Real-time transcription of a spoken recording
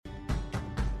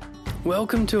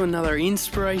Welcome to another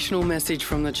inspirational message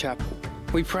from the chapel.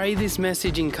 We pray this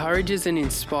message encourages and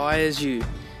inspires you.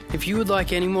 If you would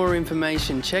like any more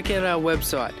information, check out our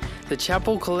website,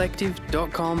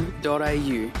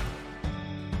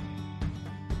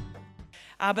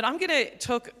 thechapelcollective.com.au. But I'm going to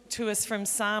talk to us from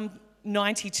Psalm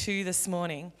 92 this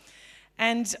morning.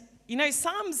 And you know,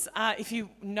 Psalms, if you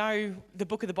know the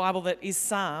book of the Bible that is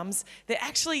Psalms, they're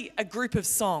actually a group of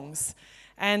songs.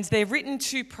 And they're written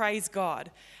to praise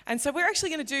God. And so we're actually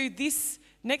going to do this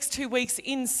next 2 weeks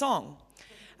in song.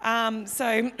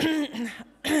 So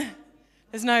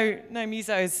there's no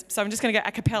musos, so I'm just going to go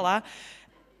a cappella.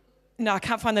 No, I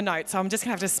can't find the notes, so I'm just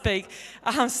going to have to speak.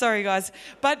 Sorry, guys.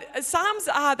 But Psalms,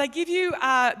 they give you,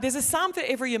 there's a psalm for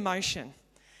every emotion.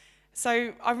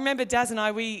 So I remember Daz and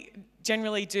I, we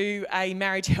generally do a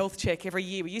marriage health check every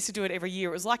year. We used to do it every year.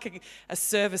 It was like a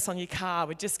service on your car.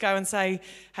 We'd just go and say,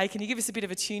 hey, can you give us a bit of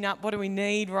a tune-up? What do we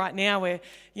need right now? We're,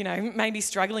 maybe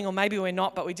struggling or maybe we're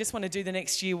not, but we just want to do the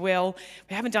next year well.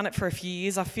 We haven't done it for a few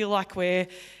years. I feel like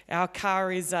our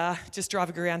car is just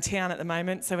driving around town at the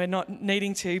moment, so we're not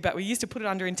needing to, but we used to put it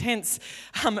under intense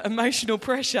emotional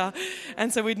pressure,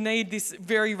 and so we'd need this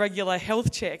very regular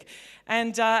health check.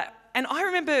 And I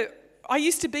remember I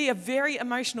used to be a very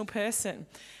emotional person.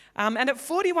 And at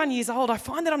 41 years old, I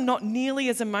find that I'm not nearly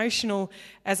as emotional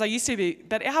as I used to be.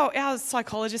 But our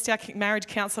psychologist, our marriage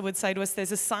counsellor would say to us,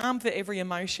 there's a psalm for every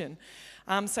emotion.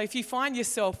 So if you find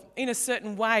yourself in a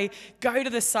certain way, go to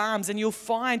the Psalms and you'll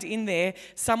find in there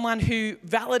someone who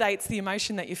validates the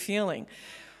emotion that you're feeling.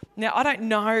 Now, I don't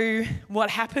know what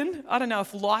happened. I don't know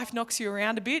if life knocks you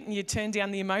around a bit and you turn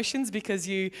down the emotions because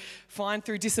you find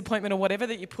through disappointment or whatever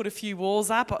that you put a few walls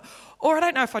up. Or I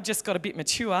don't know if I just got a bit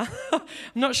mature. I'm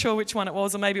not sure which one it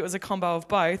was, or maybe it was a combo of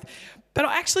both. But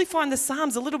I actually find the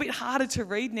Psalms a little bit harder to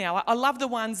read now. I love the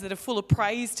ones that are full of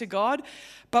praise to God.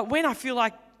 But when I feel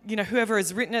like, whoever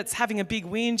has written it's having a big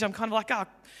whinge, I'm kind of like, oh,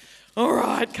 all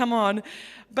right, come on.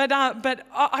 But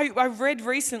I read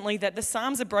recently that the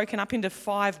Psalms are broken up into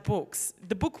 5 books.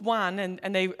 The book 1,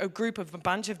 and they're a group of a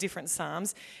bunch of different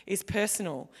Psalms, is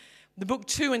personal. The book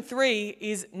 2 and 3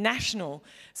 is national.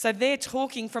 So they're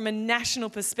talking from a national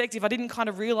perspective. I didn't kind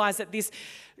of realise that this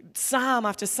psalm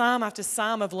after psalm after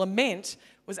psalm of lament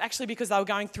was actually because they were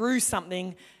going through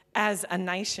something as a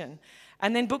nation.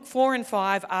 And then book 4 and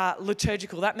 5 are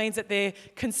liturgical. That means that they're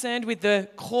concerned with the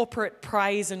corporate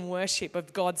praise and worship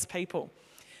of God's people.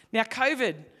 Now,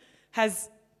 COVID has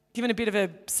given a bit of a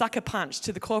sucker punch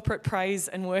to the corporate praise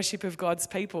and worship of God's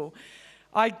people.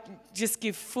 I just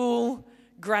give full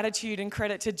gratitude and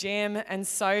credit to Jem and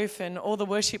Soph and all the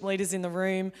worship leaders in the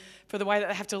room for the way that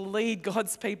they have to lead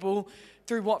God's people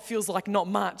through what feels like not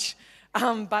much.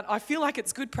 But I feel like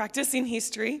it's good practice in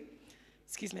history.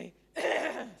 Excuse me.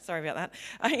 Sorry about that.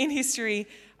 In history,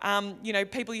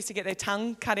 people used to get their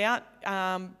tongue cut out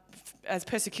as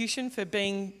persecution for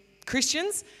being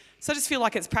Christians. So I just feel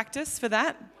like it's practice for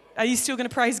that. Are you still going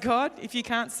to praise God if you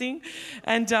can't sing?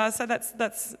 And so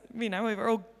that's we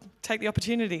all take the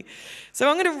opportunity. So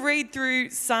I'm going to read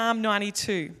through Psalm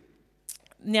 92.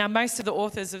 Now, most of the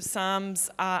authors of Psalms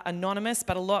are anonymous,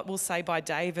 but a lot will say by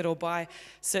David or by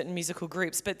certain musical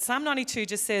groups. But Psalm 92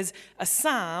 just says, a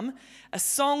psalm, a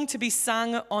song to be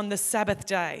sung on the Sabbath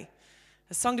day.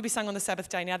 A song to be sung on the Sabbath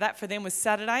day. Now, that for them was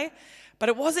Saturday, but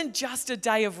it wasn't just a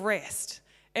day of rest.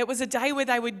 It was a day where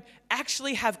they would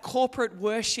actually have corporate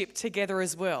worship together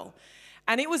as well.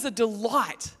 And it was a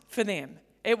delight for them.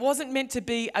 It wasn't meant to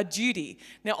be a duty.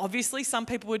 Now, obviously, some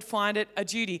people would find it a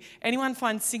duty. Anyone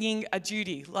find singing a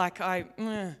duty? Like, I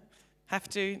have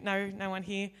to? No one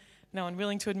here? No one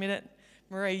willing to admit it?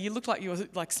 Marie, you look like you were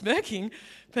like smirking,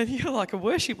 but you're like a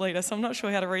worship leader, so I'm not sure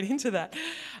how to read into that.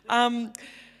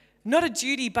 Not a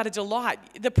duty, but a delight.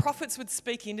 The prophets would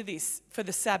speak into this for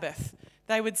the Sabbath.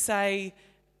 They would say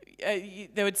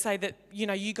that,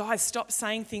 you guys stop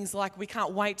saying things like, we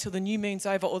can't wait till the new moon's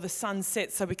over or the sun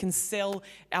sets so we can sell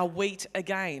our wheat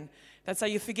again. They'd say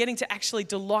you're forgetting to actually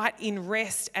delight in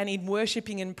rest and in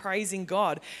worshipping and praising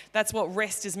God. That's what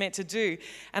rest is meant to do.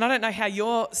 And I don't know how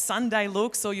your Sunday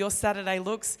looks or your Saturday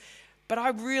looks, but I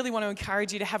really want to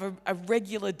encourage you to have a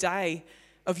regular day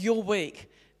of your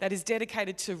week that is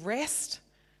dedicated to rest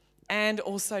and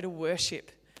also to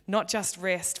worship. Not just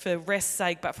rest for rest's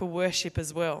sake, but for worship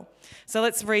as well. So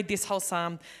let's read this whole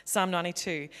psalm, Psalm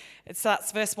 92. It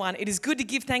starts verse 1. It is good to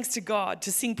give thanks to God,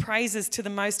 to sing praises to the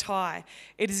Most High.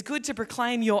 It is good to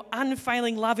proclaim your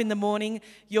unfailing love in the morning,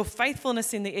 your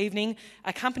faithfulness in the evening,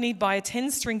 accompanied by a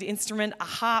 10-stringed instrument, a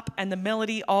harp, and the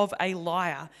melody of a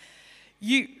lyre.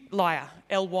 Lyre,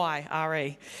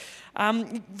 L-Y-R-E.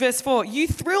 Verse 4, you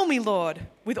thrill me, Lord,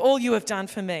 with all you have done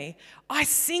for me. I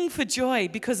sing for joy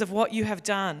because of what you have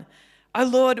done. O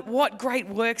Lord, what great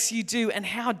works you do, and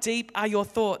how deep are your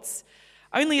thoughts.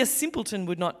 Only a simpleton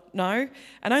would not know,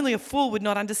 and only a fool would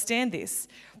not understand this.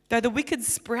 Though the wicked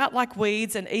sprout like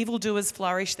weeds and evildoers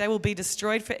flourish, they will be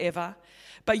destroyed forever.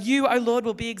 But you, O Lord,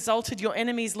 will be exalted. Your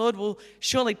enemies, Lord, will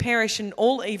surely perish, and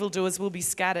all evildoers will be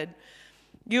scattered.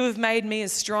 You have made me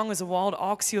as strong as a wild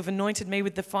ox. You have anointed me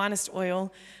with the finest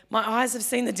oil. My eyes have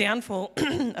seen the downfall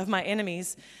of my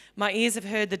enemies. My ears have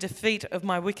heard the defeat of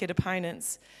my wicked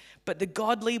opponents. But the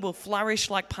godly will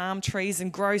flourish like palm trees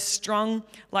and grow strong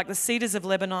like the cedars of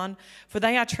Lebanon, for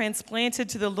they are transplanted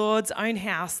to the Lord's own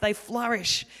house. They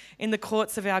flourish in the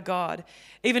courts of our God.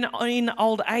 Even in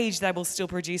old age, they will still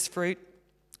produce fruit.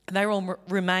 They will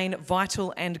remain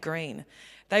vital and green.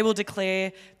 They will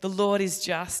declare, the Lord is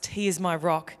just. He is my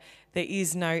rock. There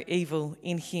is no evil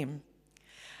in him.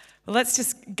 Well, let's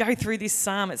just go through this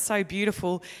psalm. It's so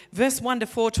beautiful. Verse 1 to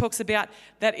 4 talks about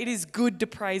that it is good to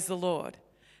praise the Lord.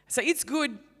 So it's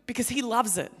good because he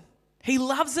loves it. He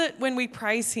loves it when we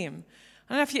praise him.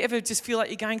 I don't know if you ever just feel like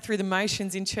you're going through the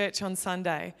motions in church on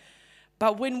Sunday,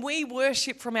 but when we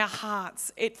worship from our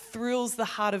hearts, it thrills the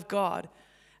heart of God.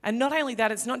 And not only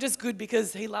that, it's not just good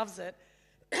because he loves it.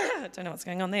 I don't know what's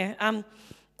going on there.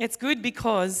 It's good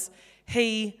because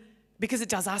it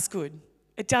does us good.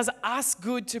 It does us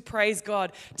good to praise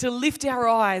God, to lift our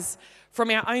eyes from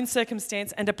our own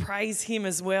circumstance and to praise him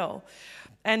as well.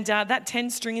 And that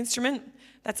 10-string instrument,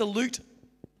 that's a lute.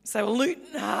 So a lute,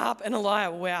 a harp, and a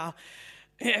lyre. Wow.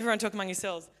 Everyone talk among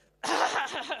yourselves.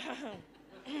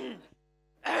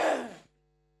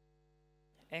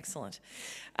 Excellent.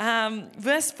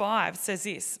 Verse 5 says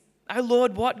this, O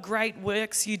Lord, what great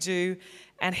works you do,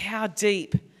 and how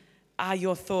deep are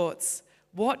your thoughts.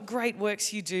 What great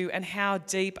works you do, and how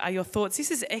deep are your thoughts.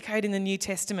 This is echoed in the New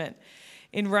Testament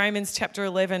in Romans chapter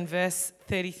 11, verse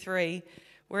 33,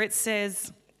 where it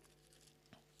says,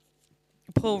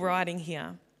 Paul writing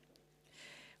here,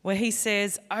 where he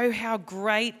says, oh, how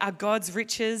great are God's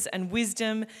riches and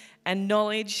wisdom and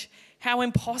knowledge, how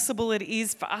impossible it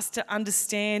is for us to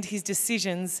understand his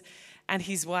decisions and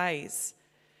his ways.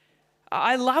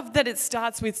 I love that it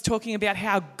starts with talking about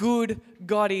how good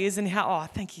God is and how,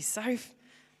 thank you, Soph.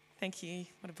 Thank you.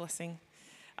 What a blessing.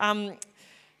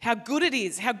 How good it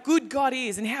is, how good God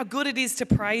is, and how good it is to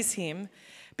praise him.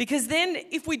 Because then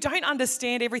if we don't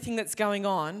understand everything that's going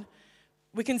on,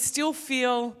 we can still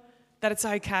feel that it's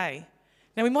okay.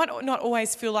 Now, we might not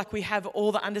always feel like we have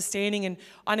all the understanding and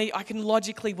I can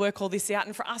logically work all this out.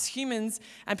 And for us humans,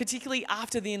 and particularly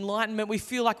after the Enlightenment, we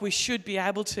feel like we should be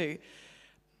able to.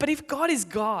 But if God is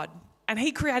God and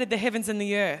he created the heavens and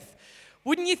the earth,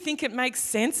 wouldn't you think it makes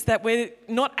sense that we're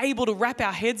not able to wrap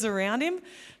our heads around him?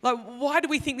 Like, why do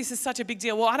we think this is such a big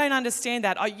deal? Well, I don't understand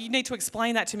that. You need to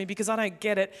explain that to me because I don't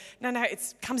get it. No,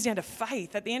 it comes down to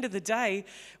faith. At the end of the day,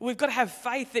 we've got to have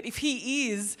faith that if he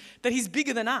is, that he's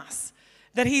bigger than us,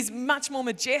 that he's much more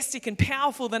majestic and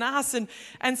powerful than us.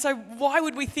 And so why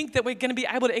would we think that we're going to be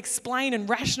able to explain and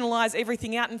rationalize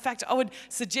everything out? In fact, I would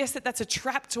suggest that that's a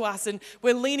trap to us, and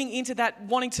we're leaning into that,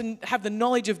 wanting to have the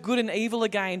knowledge of good and evil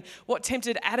again, what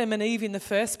tempted Adam and Eve in the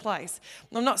first place.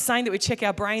 I'm not saying that we check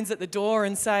our brains at the door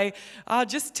and say,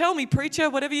 just tell me, preacher,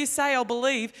 whatever you say, I'll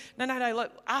believe. No,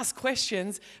 look, ask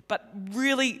questions, but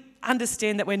really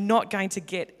understand that we're not going to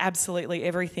get absolutely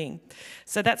everything.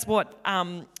 So that's what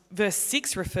verse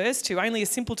 6 refers to. Only a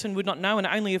simpleton would not know, and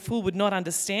only a fool would not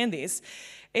understand this.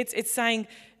 It's saying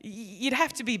you'd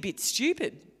have to be a bit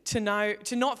stupid to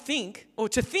not think, or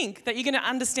to think that you're going to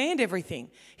understand everything.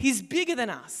 He's bigger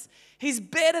than us. He's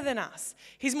better than us.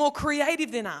 He's more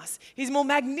creative than us. He's more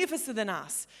magnificent than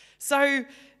us. So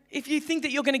if you think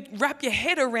that you're going to wrap your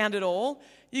head around it all,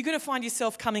 you're going to find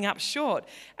yourself coming up short.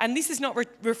 And this is not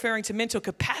referring to mental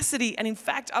capacity. And in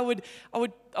fact, I would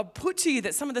put to you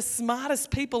that some of the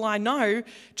smartest people I know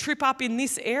trip up in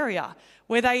this area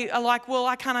where they are like, well,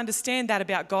 I can't understand that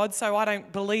about God, so I don't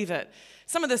believe it.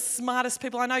 Some of the smartest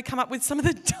people I know come up with some of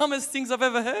the dumbest things I've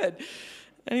ever heard.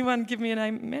 Anyone give me an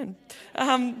amen?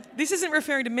 This isn't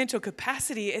referring to mental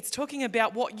capacity. It's talking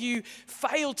about what you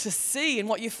fail to see and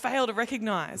what you fail to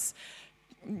recognise.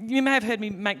 You may have heard me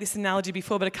make this analogy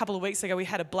before, but a couple of weeks ago we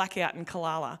had a blackout in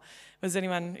Kalala. Was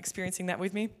anyone experiencing that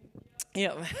with me?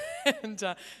 Yeah. And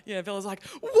Bella's like,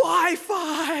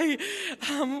 Wi-Fi!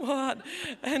 What?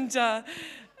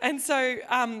 And so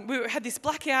we had this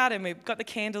blackout, and we've got the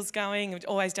candles going. It's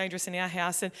always dangerous in our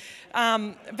house.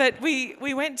 And but we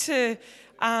went to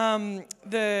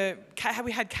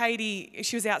we had Katie.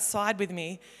 She was outside with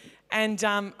me, and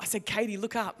I said, Katie,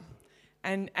 look up.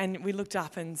 And we looked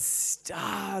up and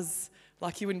stars,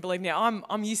 like you wouldn't believe. Now,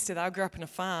 I'm used to that. I grew up in a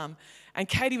farm. And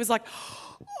Katie was like,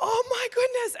 oh my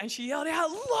goodness. And she yelled out,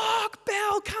 look,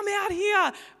 Belle, come out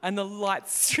here. And the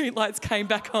street lights came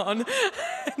back on.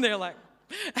 And they're like,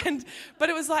 but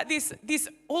it was like this,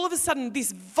 all of a sudden,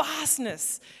 this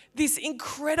vastness, this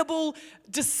incredible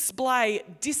display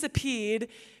disappeared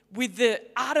with the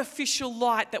artificial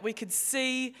light that we could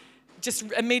see just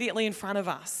immediately in front of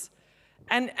us.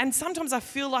 And sometimes I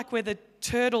feel like we're the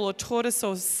turtle or tortoise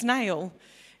or snail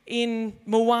in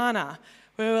Moana,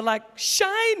 where we're like,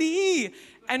 shiny.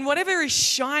 And whatever is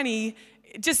shiny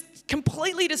just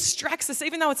completely distracts us,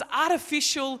 even though it's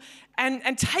artificial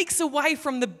and takes away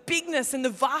from the bigness and the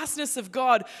vastness of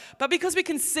God. But because we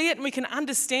can see it and we can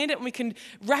understand it and we can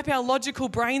wrap our logical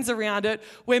brains around it,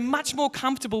 we're much more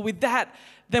comfortable with that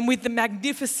than with the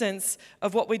magnificence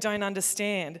of what we don't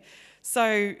understand.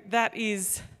 So that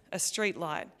is a street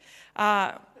light.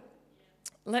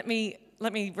 Let me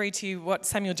read to you what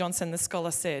Samuel Johnson, the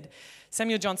scholar, said.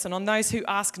 Samuel Johnson, on those who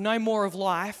ask no more of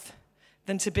life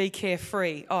than to be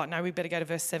carefree. Oh, no, we better go to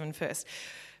verse 7 first.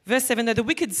 Verse 7, though the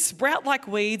wicked sprout like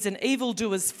weeds and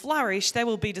evildoers flourish, they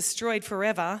will be destroyed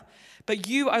forever. But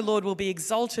you, O Lord, will be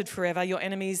exalted forever. Your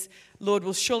enemies, Lord,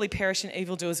 will surely perish and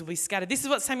evildoers will be scattered. This is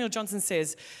what Samuel Johnson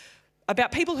says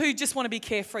about people who just want to be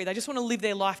carefree. They just want to live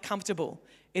their life comfortable.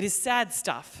 It is sad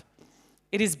stuff.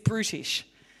 It is brutish.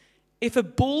 If a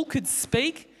bull could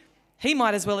speak, he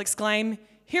might as well exclaim,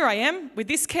 here I am with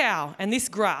this cow and this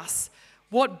grass.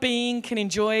 What being can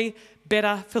enjoy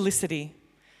better felicity?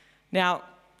 Now,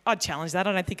 I'd challenge that.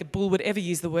 I don't think a bull would ever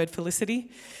use the word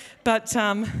felicity. But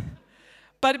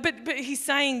he's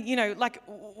saying, like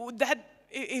that,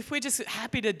 if we're just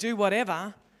happy to do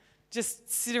whatever, just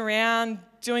sit around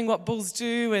doing what bulls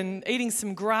do and eating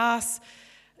some grass,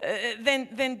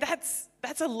 then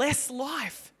that's a less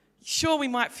life. Sure, we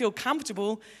might feel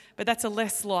comfortable, but that's a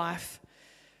less life.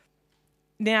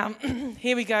 Now,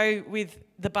 here we go with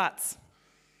the buts.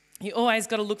 You always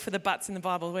got to look for the buts in the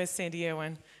Bible. Where's Sandy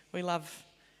Irwin? We love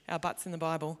our butts in the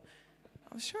Bible.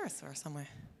 I'm sure I saw her somewhere.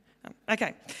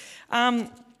 Okay.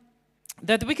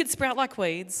 Though the wicked sprout like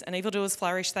weeds and evildoers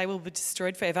flourish, they will be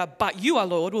destroyed forever. But you, our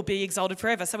Lord, will be exalted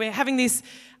forever. So we're having this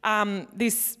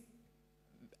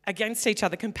against each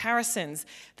other, comparisons,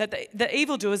 that the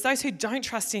evildoers, those who don't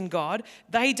trust in God,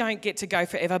 they don't get to go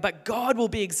forever, but God will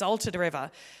be exalted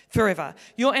forever.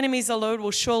 Your enemies, O Lord, will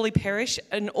surely perish,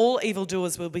 and all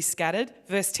evildoers will be scattered.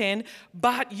 Verse 10,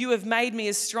 but you have made me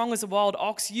as strong as a wild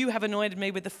ox. You have anointed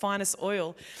me with the finest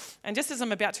oil. And just as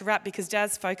I'm about to wrap, because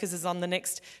Daz focuses on the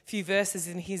next few verses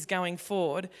in his going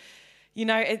forward,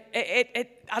 I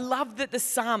love that the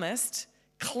psalmist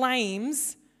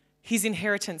claims his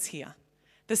inheritance here.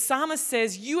 The psalmist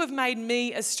says, you have made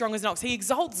me as strong as an ox. He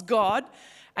exalts God,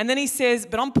 and then he says,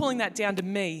 but I'm pulling that down to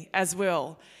me as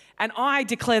well. And I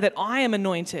declare that I am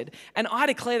anointed, and I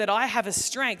declare that I have a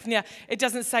strength. Now, it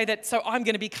doesn't say that, so I'm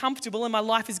going to be comfortable and my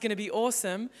life is going to be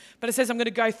awesome, but it says I'm going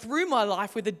to go through my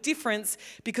life with a difference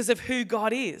because of who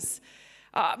God is.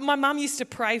 My mum used to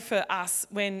pray for us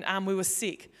when we were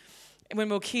sick, when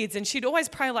we were kids, and she'd always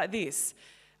pray like this,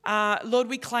 Lord,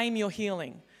 we claim your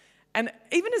healing. And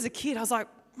even as a kid, I was like,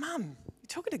 Mum, you're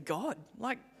talking to God.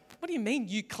 Like, what do you mean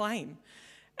you claim?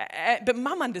 But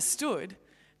Mum understood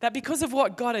that because of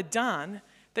what God had done,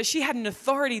 that she had an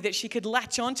authority that she could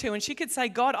latch onto, and she could say,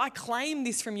 God, I claim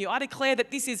this from you. I declare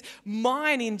that this is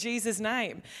mine in Jesus'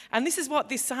 name. And this is what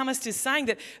this psalmist is saying,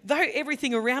 that though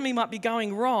everything around me might be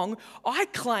going wrong, I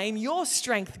claim your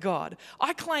strength, God.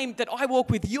 I claim that I walk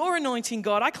with your anointing,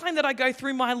 God. I claim that I go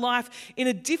through my life in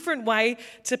a different way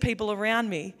to people around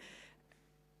me.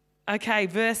 Okay,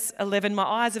 verse 11, my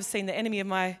eyes have seen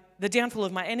the downfall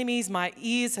of my enemies, my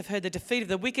ears have heard the defeat of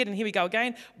the wicked, and here we go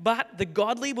again, but the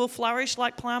godly will flourish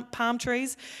like palm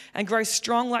trees and grow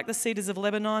strong like the cedars of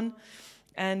Lebanon,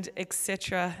 and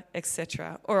etc.,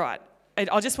 etc. All right,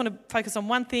 I just want to focus on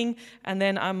one thing, and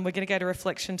then we're going to go to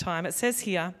reflection time. It says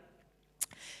here,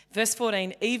 verse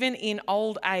 14, even in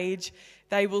old age,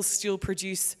 they will still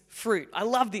produce fruit. I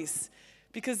love this,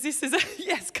 because this is,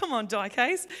 yes, come on,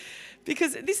 Diecase.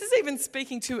 Because this is even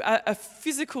speaking to a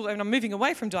physical, and I'm moving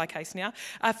away from Diecase now,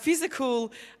 a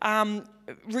physical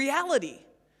reality.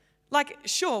 Like,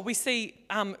 sure, we see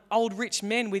old rich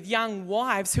men with young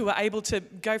wives who are able to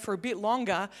go for a bit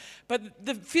longer, but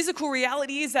the physical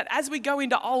reality is that as we go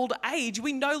into old age,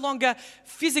 we no longer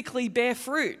physically bear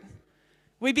fruit.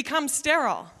 We become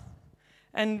sterile.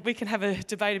 And we can have a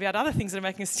debate about other things that are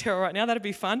making us sterile right now. That'd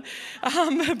be fun.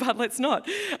 But let's not.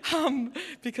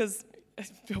 Because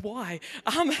why?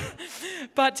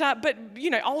 But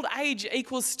old age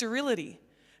equals sterility.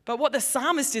 But what the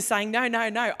psalmist is saying,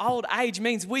 no, old age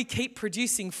means we keep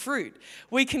producing fruit.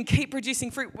 We can keep producing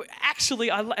fruit. Actually,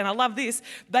 and I love this,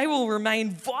 they will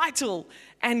remain vital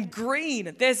and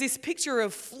green. There's this picture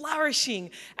of flourishing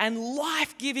and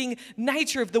life-giving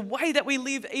nature of the way that we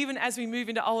live even as we move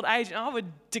into old age. And I would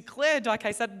declare,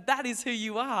 Diecase, that is who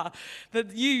you are.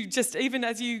 That you just, even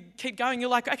as you keep going, you're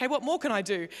like, okay, what more can I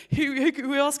do?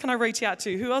 Who else can I reach out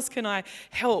to? Who else can I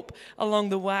help along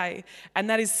the way? And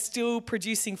that is still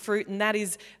producing fruit, and that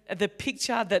is the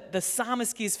picture that the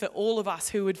psalmist gives for all of us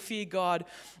who would fear God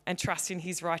and trust in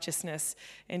his righteousness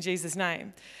in Jesus'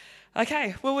 name.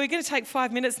 Okay, well, we're going to take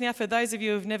 5 minutes now. For those of you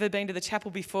who have never been to the chapel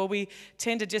before, we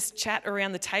tend to just chat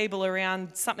around the table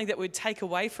around something that we'd take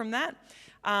away from that.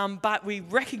 But we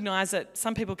recognise that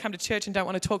some people come to church and don't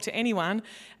want to talk to anyone.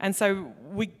 And so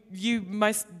you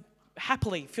most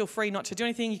happily feel free not to do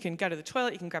anything. You can go to the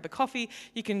toilet, you can grab a coffee,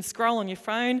 you can scroll on your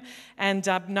phone, and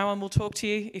no one will talk to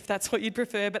you if that's what you'd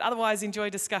prefer. But otherwise, enjoy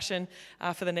discussion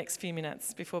for the next few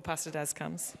minutes before Pastor Daz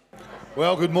comes.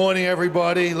 Well, good morning,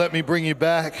 everybody. Let me bring you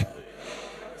back.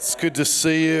 It's good to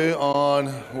see you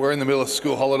we're in the middle of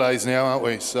school holidays now, aren't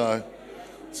we? So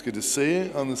it's good to see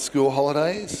you on the school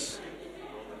holidays.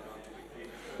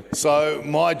 So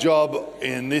my job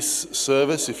in this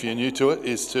service, if you're new to it,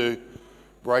 is to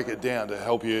break it down to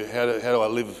help you. How do I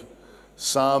live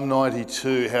Psalm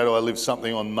 92? How do I live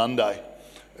something on Monday?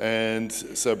 And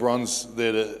so Bron's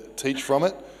there to teach from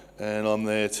it, and I'm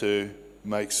there to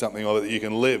make something of it that you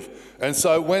can live. And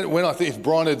so when I think if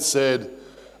Bron had said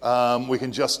we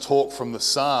can just talk from the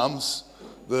Psalms,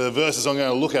 the verses I'm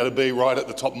going to look at would be right at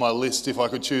the top of my list if I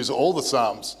could choose all the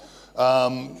Psalms.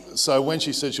 So when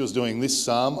she said she was doing this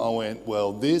Psalm, I went,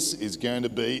 well, this is going to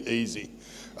be easy.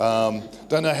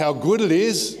 Don't know how good it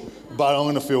is, but I'm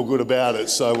going to feel good about it.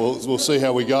 So we'll see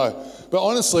how we go. But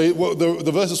honestly,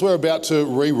 the verses we're about to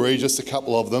reread, just a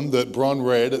couple of them that Bron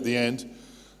read at the end,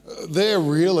 they're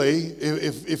really,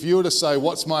 if you were to say,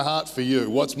 what's my heart for you?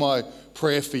 What's my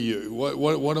prayer for you?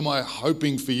 What am I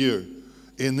hoping for you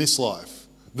in this life?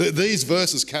 These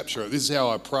verses capture it. This is how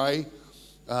I pray.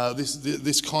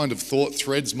 This kind of thought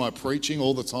threads my preaching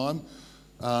all the time.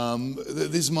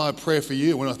 This is my prayer for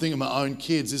you. When I think of my own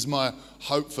kids, this is my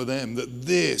hope for them, that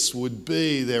this would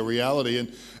be their reality.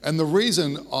 And the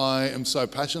reason I am so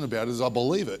passionate about it is I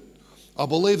believe it. I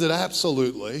believe that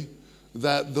absolutely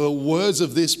that the words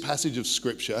of this passage of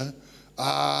Scripture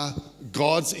are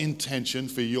God's intention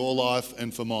for your life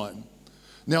and for mine.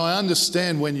 Now, I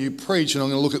understand when you preach, and I'm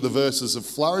going to look at the verses of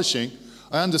flourishing,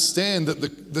 I understand that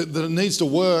it needs to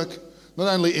work not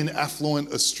only in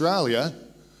affluent Australia,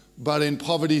 but in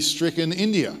poverty-stricken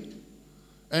India.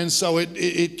 And so it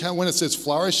when it says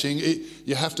flourishing,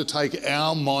 you have to take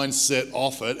our mindset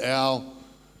off it, our,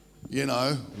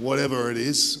 whatever it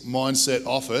is, mindset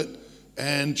off it,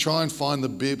 and try and find the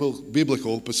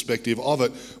biblical perspective of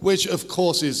it, which of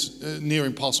course is near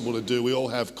impossible to do. We all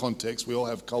have context, we all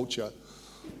have culture.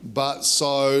 But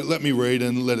so let me read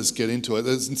and let us get into it.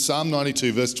 There's in Psalm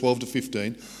 92, verse 12 to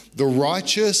 15. The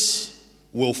righteous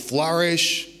will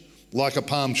flourish like a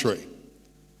palm tree.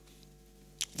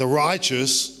 The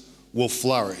righteous will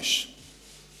flourish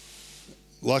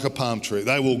like a palm tree.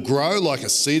 They will grow like a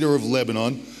cedar of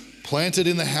Lebanon, planted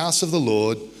in the house of the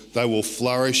Lord. They will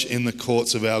flourish in the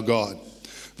courts of our God.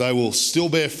 They will still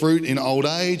bear fruit in old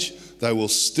age. They will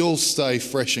still stay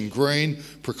fresh and green,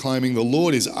 proclaiming the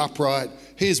Lord is upright.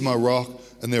 He is my rock,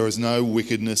 and there is no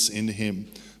wickedness in him.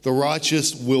 The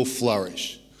righteous will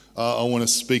flourish. I want to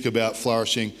speak about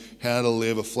flourishing, how to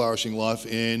live a flourishing life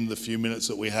in the few minutes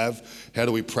that we have. How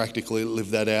do we practically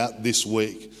live that out this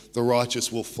week? The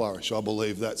righteous will flourish. I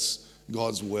believe that's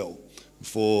God's will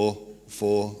for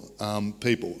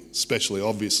people, especially,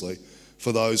 obviously,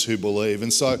 for those who believe.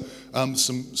 And so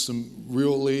some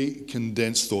really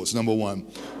condensed thoughts. Number one,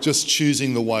 just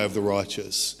choosing the way of the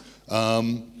righteous.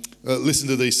 Listen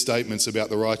to these statements about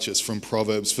the righteous from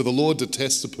Proverbs. For the Lord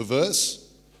detests the perverse,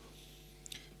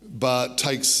 but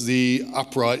takes the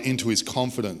upright into his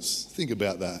confidence. Think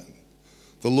about that.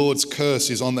 The Lord's curse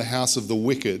is on the house of the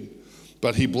wicked,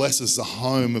 but he blesses the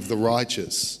home of the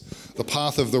righteous. The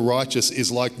path of the righteous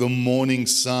is like the morning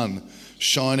sun,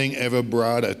 shining ever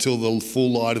brighter till the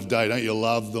full light of day. Don't you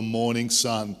love the morning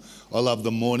sun? I love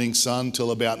the morning sun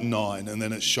till about 9, and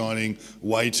then it's shining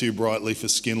way too brightly for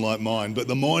skin like mine. But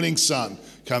the morning sun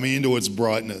coming into its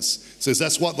brightness says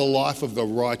that's what the life of the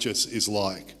righteous is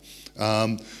like.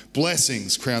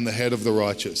 Blessings crown the head of the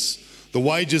righteous. The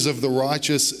wages of the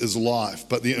righteous is life,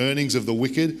 but the earnings of the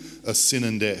wicked are sin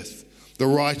and death.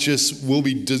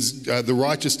 The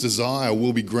righteous desire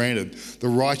will be granted. The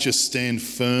righteous stand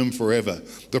firm forever.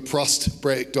 The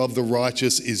prospect of the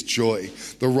righteous is joy.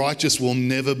 The righteous will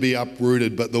never be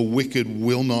uprooted, but the wicked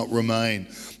will not remain.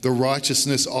 The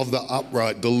righteousness of the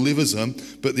upright delivers them,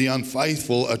 but the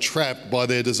unfaithful are trapped by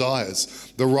their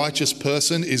desires. The righteous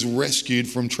person is rescued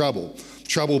from trouble.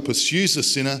 Trouble pursues the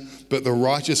sinner, but the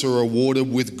righteous are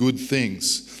rewarded with good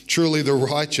things. Truly the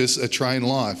righteous attain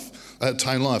life.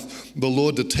 The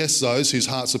Lord detests those whose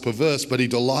hearts are perverse, but he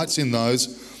delights in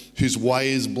those whose way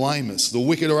is blameless. The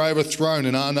wicked are overthrown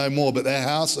and are no more, but the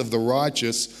house of the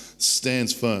righteous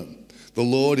stands firm. The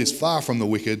Lord is far from the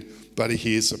wicked, but he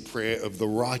hears the prayer of the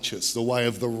righteous, the way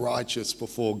of the righteous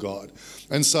before God.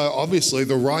 And so obviously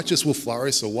the righteous will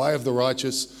flourish. The way of the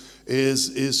righteous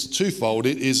is twofold.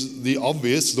 It is the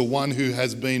obvious, the one who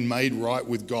has been made right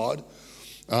with God.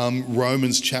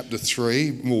 Romans chapter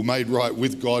 3, well, made right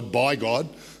with God by God.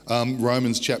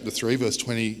 Romans chapter 3, verse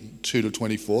 22 to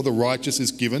 24. The righteous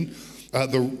is given,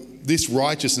 this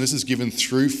righteousness is given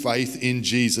through faith in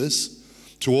Jesus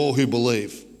to all who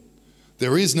believe.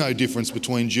 There is no difference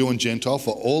between Jew and Gentile,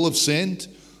 for all have sinned,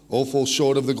 all fall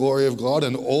short of the glory of God,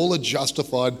 and all are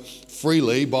justified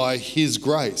freely by his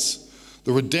grace.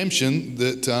 The redemption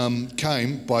that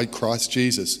came by Christ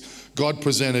Jesus. God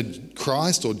presented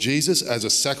Christ or Jesus as a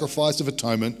sacrifice of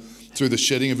atonement through the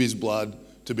shedding of his blood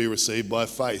to be received by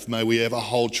faith. May we ever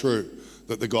hold true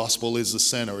that the gospel is the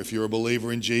center. If you're a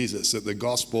believer in Jesus, that the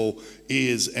gospel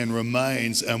is and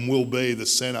remains and will be the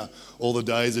center all the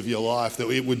days of your life, that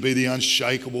it would be the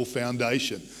unshakable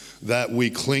foundation that we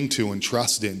cling to and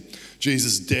trust in.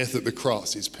 Jesus' death at the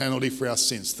cross, his penalty for our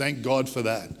sins. Thank God for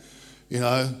that. You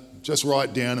know, just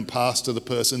write down and pass to the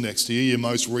person next to you your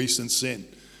most recent sin.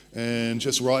 And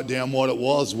just write down what it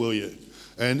was, will you?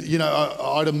 And, you know,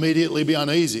 I'd immediately be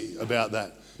uneasy about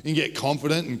that. You can get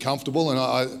confident and comfortable,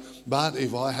 but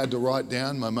if I had to write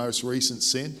down my most recent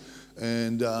sin,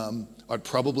 and I'd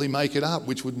probably make it up,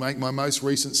 which would make my most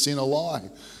recent sin a lie.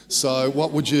 So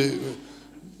what would you...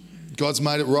 God's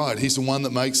made it right. He's the one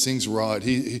that makes things right.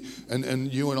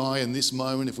 And you and I in this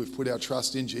moment, if we've put our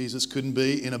trust in Jesus, couldn't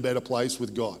be in a better place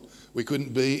with God. We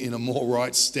couldn't be in a more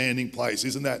right standing place.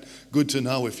 Isn't that good to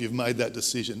know if you've made that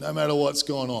decision? No matter what's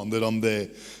going on, that I'm there.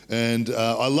 And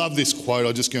I love this quote.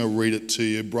 I'm just going to read it to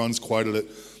you. Bron's quoted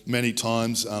it many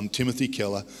times, Timothy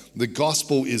Keller. The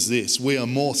gospel is this: we are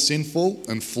more sinful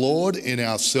and flawed in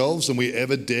ourselves than we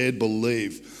ever dared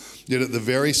believe. Yet at the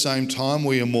very same time,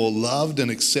 we are more loved and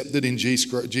accepted in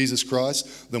Jesus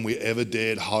Christ than we ever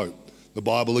dared hope. The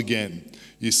Bible again.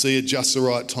 You see, at just the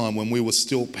right time, when we were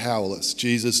still powerless,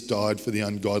 Jesus died for the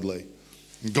ungodly.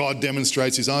 And God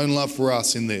demonstrates his own love for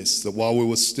us in this, that while we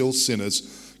were still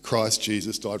sinners, Christ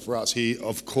Jesus died for us. He,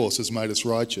 of course, has made us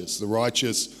righteous. The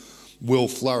righteous will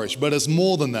flourish. But it's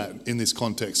more than that in this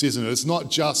context, isn't it? It's not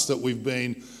just that we've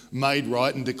been made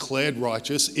right and declared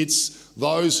righteous. It's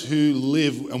those who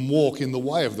live and walk in the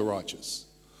way of the righteous.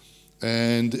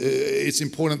 And it's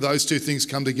important those two things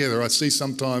come together. I see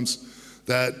sometimes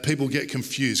that people get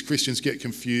confused, Christians get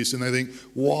confused, and they think,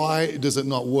 why does it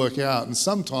not work out? And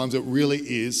sometimes it really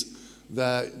is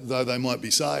that though they might be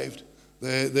saved,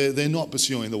 they're not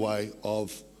pursuing the way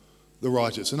of the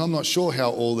righteous. And I'm not sure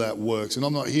how all that works, and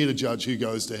I'm not here to judge who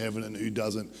goes to heaven and who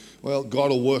doesn't. Well,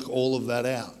 God will work all of that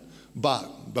out. But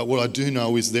what I do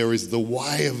know is there is the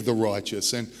way of the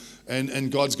righteous,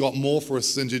 and God's got more for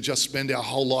us than to just spend our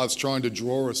whole lives trying to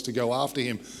draw us to go after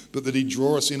him, but that he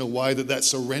draw us in a way that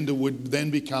surrender would then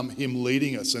become him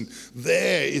leading us. And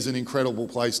there is an incredible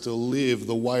place to live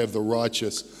the way of the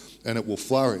righteous, and it will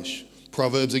flourish.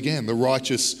 Proverbs again, the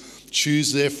righteous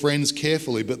choose their friends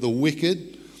carefully, but the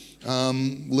wicked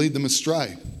lead them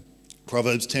astray.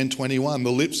 Proverbs 10:21,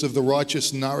 the lips of the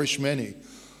righteous nourish many,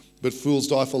 but fools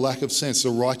die for lack of sense.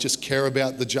 The righteous care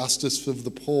about the justice of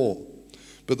the poor,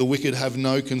 but the wicked have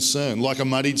no concern. Like a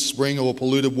muddied spring or a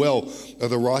polluted well are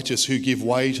the righteous who give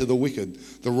way to the wicked.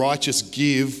 The righteous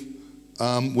give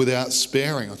without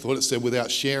sparing. I thought it said without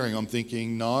sharing. I'm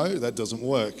thinking, no, that doesn't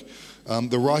work.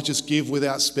 The righteous give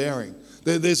without sparing.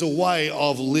 There's a way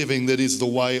of living that is the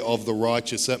way of the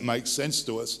righteous that makes sense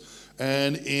to us.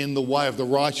 And in the way of the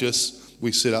righteous,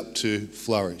 we set up to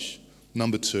flourish.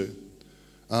 Number 2.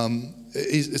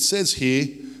 It says here,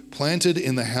 planted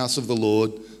in the house of the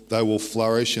Lord, they will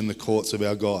flourish in the courts of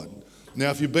our God. Now,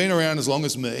 if you've been around as long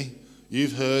as me,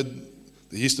 you've heard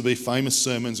there used to be famous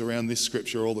sermons around this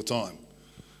scripture all the time.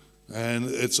 And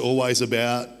it's always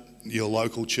about your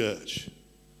local church.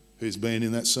 Who's been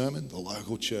in that sermon? The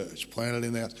local church, planted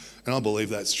in the house. And I believe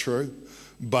that's true.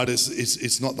 But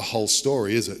it's not the whole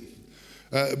story, is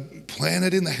it?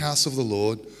 Planted in the house of the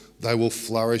Lord, they will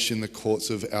flourish in the courts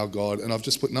of our God. And I've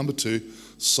just put number 2,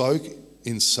 soak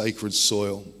in sacred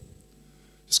soil.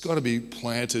 It's got to be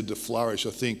planted to flourish. I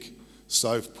think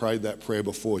Soph prayed that prayer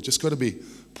before. It's just got to be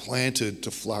planted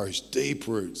to flourish. Deep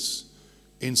roots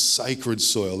in sacred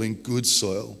soil, in good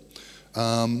soil.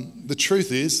 The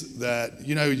truth is that,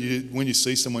 when you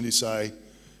see someone, you say,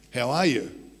 "How are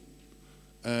you?"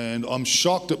 And I'm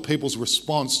shocked at people's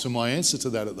response to my answer to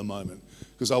that at the moment,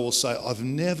 because I will say, "I've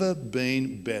never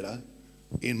been better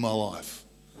in my life.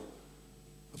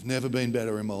 I've never been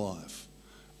better in my life."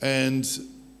 And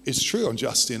it's true, I'm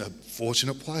just in a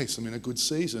fortunate place. I'm in a good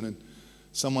season. And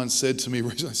someone said to me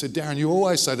recently, I said, "Darren, you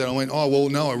always say that." I went, "Oh, well,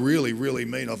 no, I really, really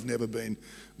mean I've never been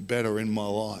better in my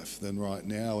life than right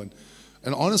now."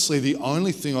 And honestly, the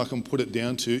only thing I can put it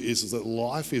down to is that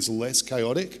life is less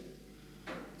chaotic,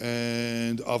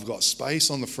 and I've got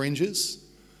space on the fringes,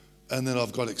 and then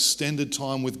I've got extended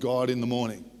time with God in the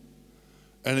morning.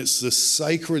 And it's the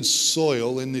sacred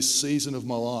soil in this season of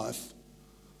my life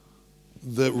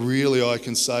that really I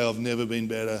can say I've never been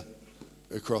better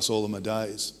across all of my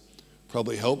days.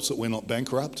 Probably helps that we're not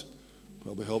bankrupt.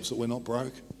 Probably helps that we're not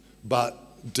broke.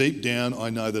 But deep down, I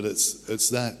know that it's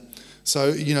that.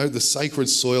 So, the sacred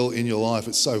soil in your life,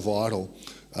 it's so vital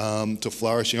to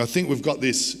flourishing. I think we've got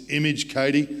this image,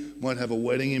 Katie. Might have a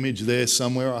wedding image there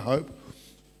somewhere, I hope.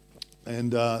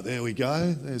 And there we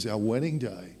go. There's our wedding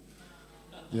day.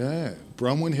 Yeah.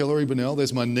 Bronwyn Hillary Bonnell.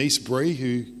 There's my niece, Bree,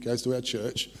 who goes to our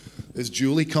church. There's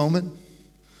Julie Coleman.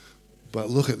 But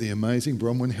look at the amazing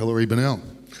Bronwyn Hillary Bonnell.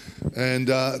 And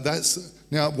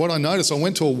now what I noticed, I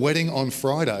went to a wedding on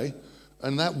Friday,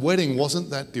 and that wedding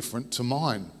wasn't that different to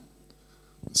mine.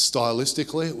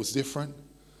 Stylistically, it was different.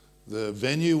 The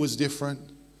venue was different.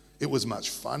 It was much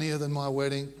funnier than my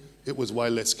wedding. It was way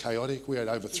less chaotic. We had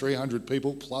over 300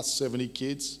 people plus 70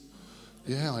 kids.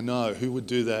 Yeah, I know. Who would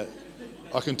do that?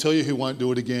 I can tell you who won't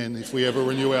do it again if we ever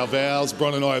renew our vows.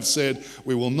 Bron and I have said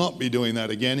we will not be doing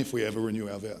that again if we ever renew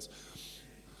our vows.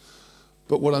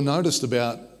 But what I noticed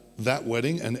about that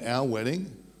wedding and our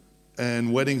wedding,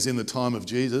 and weddings in the time of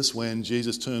Jesus, when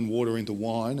Jesus turned water into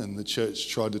wine and the church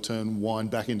tried to turn wine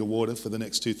back into water for the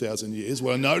next 2,000 years,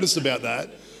 what I noticed about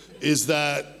that is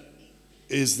that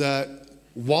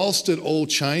whilst it all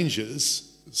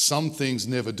changes, some things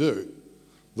never do.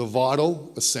 The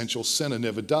vital, essential centre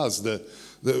never does.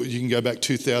 You can go back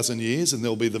 2,000 years and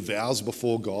there'll be the vows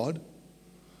before God.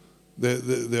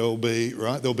 There'll be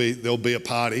a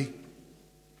party.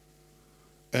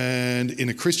 And in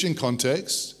a Christian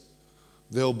context,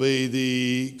 there'll be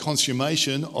the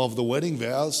consummation of the wedding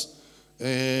vows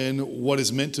and what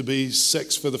is meant to be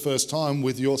sex for the first time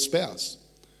with your spouse.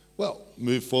 Well,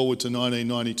 move forward to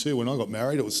 1992 when I got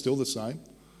married, it was still the same.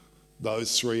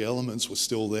 Those 3 elements were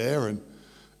still there,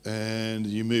 and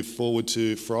you move forward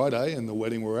to Friday and the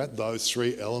wedding we're at, those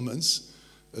 3 elements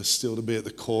are still to be at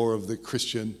the core of the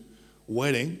Christian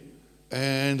wedding,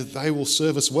 and they will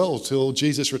serve us well till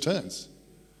Jesus returns.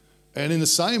 And in the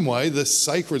same way, the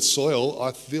sacred soil,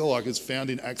 I feel like, is found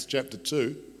in Acts chapter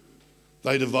 2.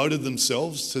 They devoted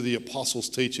themselves to the apostles'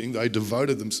 teaching. They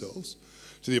devoted themselves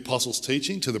to the apostles'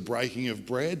 teaching, to the breaking of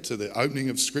bread, to the opening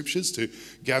of scriptures, to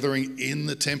gathering in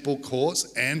the temple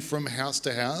courts and from house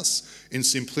to house in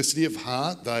simplicity of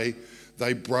heart.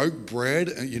 They broke bread,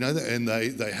 and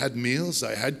they had meals,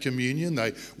 they had communion,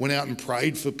 they went out and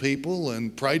prayed for people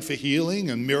and prayed for healing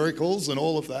and miracles and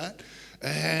all of that.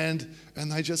 And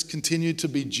they just continued to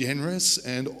be generous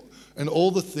and all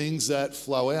the things that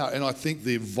flow out. And I think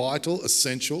the vital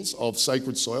essentials of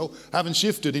sacred soil haven't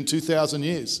shifted in 2,000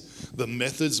 years. The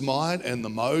methods might and the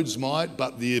modes might,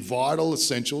 but the vital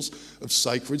essentials of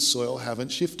sacred soil haven't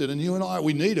shifted. And you and I,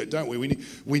 we need it, don't we?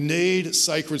 We need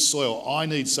sacred soil. I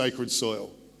need sacred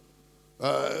soil.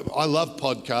 I love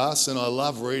podcasts and I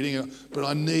love reading, but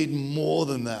I need more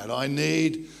than that. I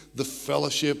need the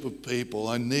fellowship of people.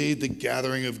 I need the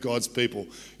gathering of God's people.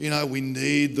 We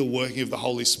need the working of the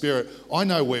Holy Spirit. I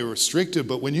know we're restricted,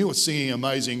 but when you were singing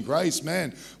Amazing Grace,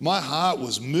 man, my heart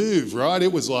was moved, right?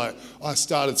 It was like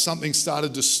something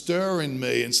started to stir in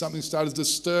me, and something started to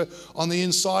stir on the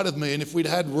inside of me. And if we'd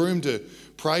had room to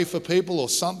pray for people or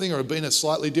something, or had been a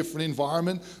slightly different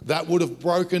environment, that would have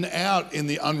broken out in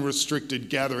the unrestricted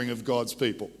gathering of God's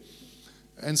people.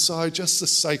 And so just the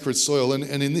sacred soil. And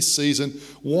in this season,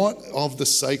 what of the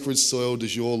sacred soil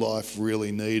does your life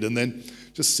really need? And then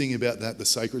just sing about that, the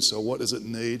sacred soil. What does it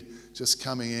need? Just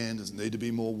coming in. Does it need to be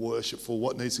more worshipful?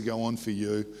 What needs to go on for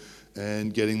you?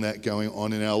 And getting that going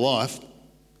on in our life.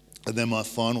 And then my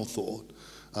final thought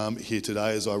here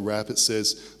today as I wrap, it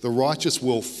says, the righteous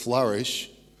will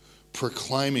flourish,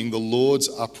 proclaiming the Lord's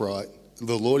upright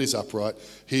The Lord is upright.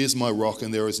 He is my rock,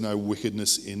 and there is no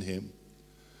wickedness in him.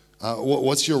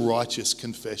 What's your righteous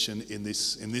confession in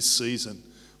this season?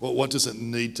 What does it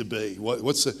need to be?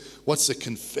 What's the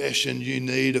confession you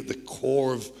need at the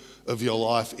core of your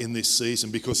life in this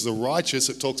season? Because the righteous,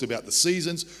 it talks about the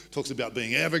seasons, talks about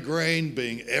being evergreen,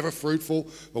 being ever fruitful.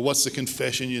 But what's the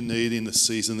confession you need in the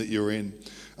season that you're in?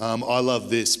 I love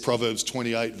this, Proverbs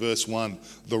 28 verse 1.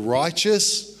 The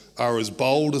righteous are as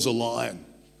bold as a lion.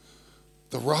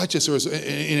 The righteous are,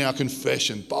 in our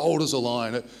confession, bold as a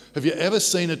lion. Have you ever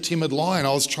seen a timid lion?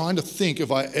 I was trying to think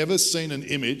if I ever seen an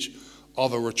image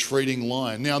of a retreating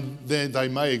lion. Now, they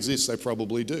may exist, they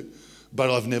probably do, but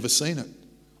I've never seen it.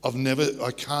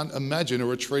 I can't imagine a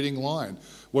retreating lion.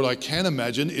 What I can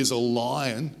imagine is a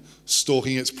lion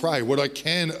stalking its prey. What I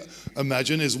can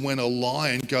imagine is when a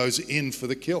lion goes in for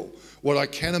the kill. What I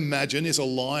can imagine is a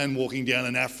lion walking down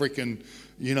an African,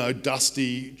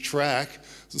 dusty track,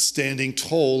 standing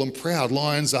tall and proud.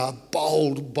 Lions are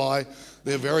bold by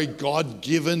their very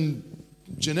God-given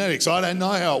genetics. I don't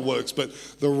know how it works, but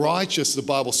the righteous, the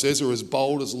Bible says, are as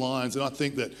bold as lions. And I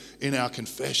think that in our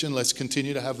confession, let's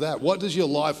continue to have that. What does your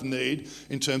life need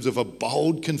in terms of a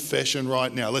bold confession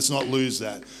right now? Let's not lose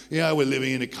that. We're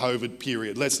living in a COVID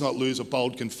period. Let's not lose a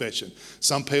bold confession.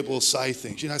 Some people will say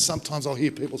things. Sometimes I'll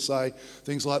hear people say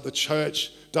things like, the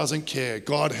church doesn't care.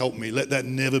 God help me. Let that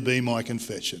never be my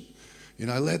confession.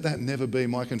 Let that never be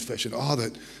my confession.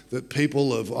 That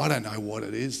people of, I don't know what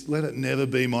it is, let it never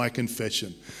be my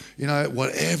confession.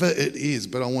 Whatever it is,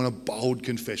 but I want a bold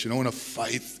confession. I want a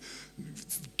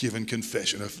faith-given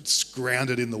confession. It's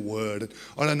grounded in the Word.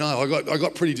 I don't know, I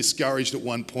got pretty discouraged at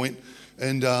one point,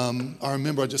 and I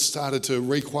remember I just started to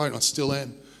re-quote, and I still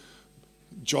am.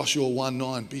 Joshua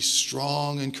 1:9, be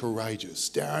strong and courageous.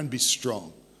 Darren, be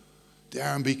strong.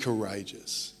 Darren, be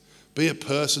courageous. Be a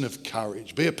person of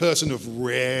courage. Be a person of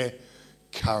rare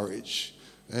courage.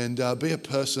 And be a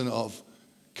person of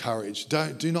courage.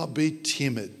 Do not be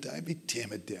timid. Don't be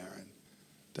timid, Darren.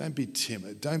 Don't be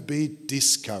timid. Don't be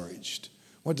discouraged.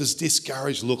 What does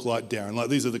discouraged look like, Darren?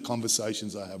 These are the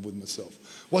conversations I have with myself.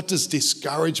 What does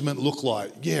discouragement look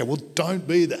like? Yeah, well, don't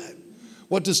be that.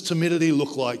 What does timidity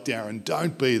look like, Darren?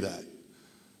 Don't be that.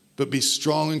 But be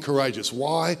strong and courageous.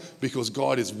 Why? Because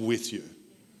God is with you.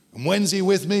 And when's he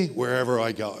with me? Wherever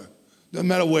I go. No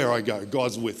matter where I go,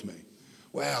 God's with me.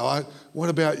 Wow, what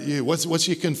about you? What's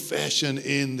your confession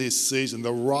in this season?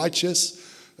 The righteous,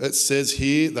 it says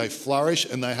here, they flourish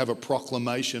and they have a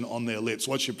proclamation on their lips.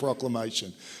 What's your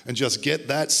proclamation? And just get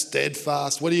that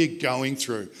steadfast. What are you going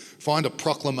through? Find a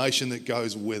proclamation that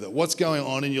goes with it. What's going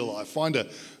on in your life? Find a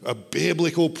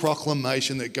biblical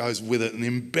proclamation that goes with it and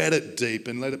embed it deep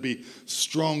and let it be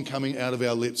strong coming out of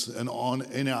our lips and on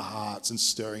in our hearts and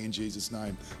stirring in Jesus'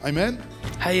 name. Amen?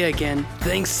 Hey again,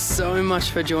 thanks so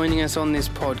much for joining us on this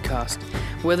podcast.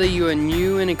 Whether you are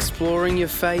new and exploring your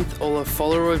faith or a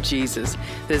follower of Jesus,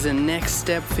 there's a next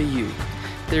step for you.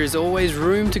 There is always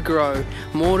room to grow,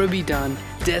 more to be done,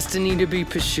 destiny to be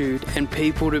pursued, and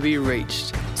people to be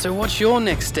reached. So what's your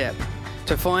next step?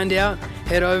 To find out,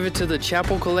 head over to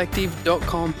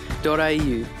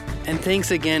thechapelcollective.com.au. And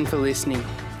thanks again for listening.